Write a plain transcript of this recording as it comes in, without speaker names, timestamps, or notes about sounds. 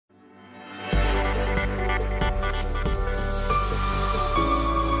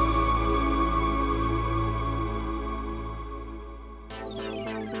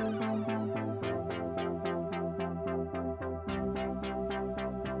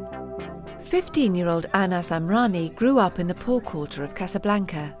15-year-old Anas Amrani grew up in the poor quarter of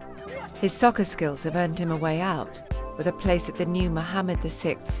Casablanca. His soccer skills have earned him a way out, with a place at the new Mohammed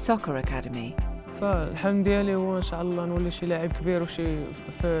VI Soccer Academy. فالحلم ديالي هو ان شاء الله نولي شي لاعب كبير وشي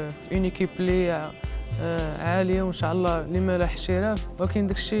في اون ايكيب اللي عاليه وان شاء الله لما لاح احتراف، ولكن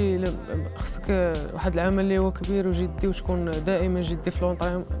داك الشيء خصك واحد العمل اللي هو كبير وجدي وتكون دائما جدي في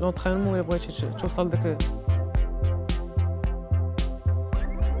لونطرينمون الا بغيتي توصل داك.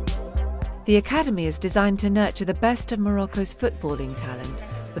 The academy is designed to nurture the best of Morocco's footballing talent,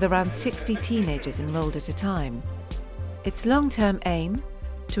 with around 60 teenagers enrolled at a time. Its long-term aim?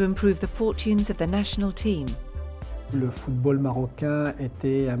 To improve the fortunes of the national team. Le football marocain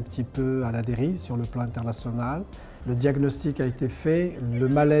était un petit peu à la dérive sur le plan international. Le diagnostic a été fait, le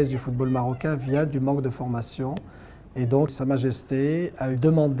malaise du football marocain vient du manque de formation. Et donc Sa Majesté a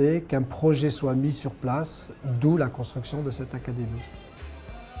demandé qu'un projet soit mis sur place, d'où la construction de cette académie.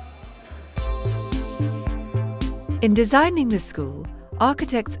 In designing the school,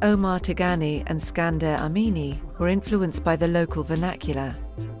 architects Omar Tagani and Skander Amini were influenced by the local vernacular.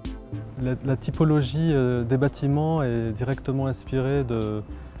 La typologie des bâtiments est directement inspirée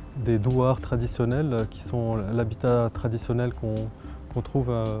des douars traditionnels, qui sont l'habitat traditionnel qu'on trouve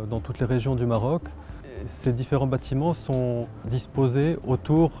dans toutes les régions du Maroc. Ces différents bâtiments sont disposés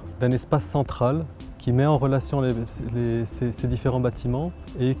autour d'un espace central qui met en relation ces différents bâtiments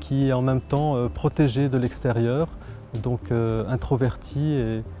et qui est en même temps protégé de l'extérieur, donc introverti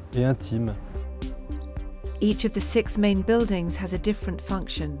et intime. Each of the 6 main buildings has a different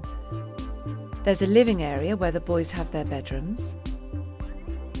function. There's a living area where the boys have their bedrooms,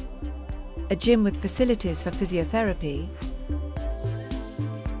 a gym with facilities for physiotherapy,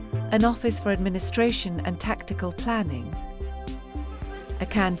 an office for administration and tactical planning, a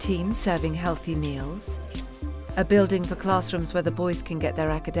canteen serving healthy meals, a building for classrooms where the boys can get their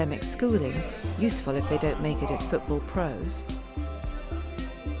academic schooling, useful if they don't make it as football pros,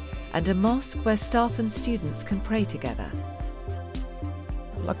 and a mosque where staff and students can pray together.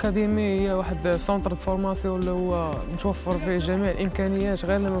 الأكاديمي هي واحد سونتر فورماسيون اللي هو متوفر فيه جميع الإمكانيات،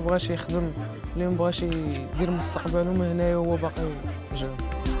 غير اللي ما بغاش يخدم، اللي ما بغاش يدير مستقبله من هنايا وهو باقي جون.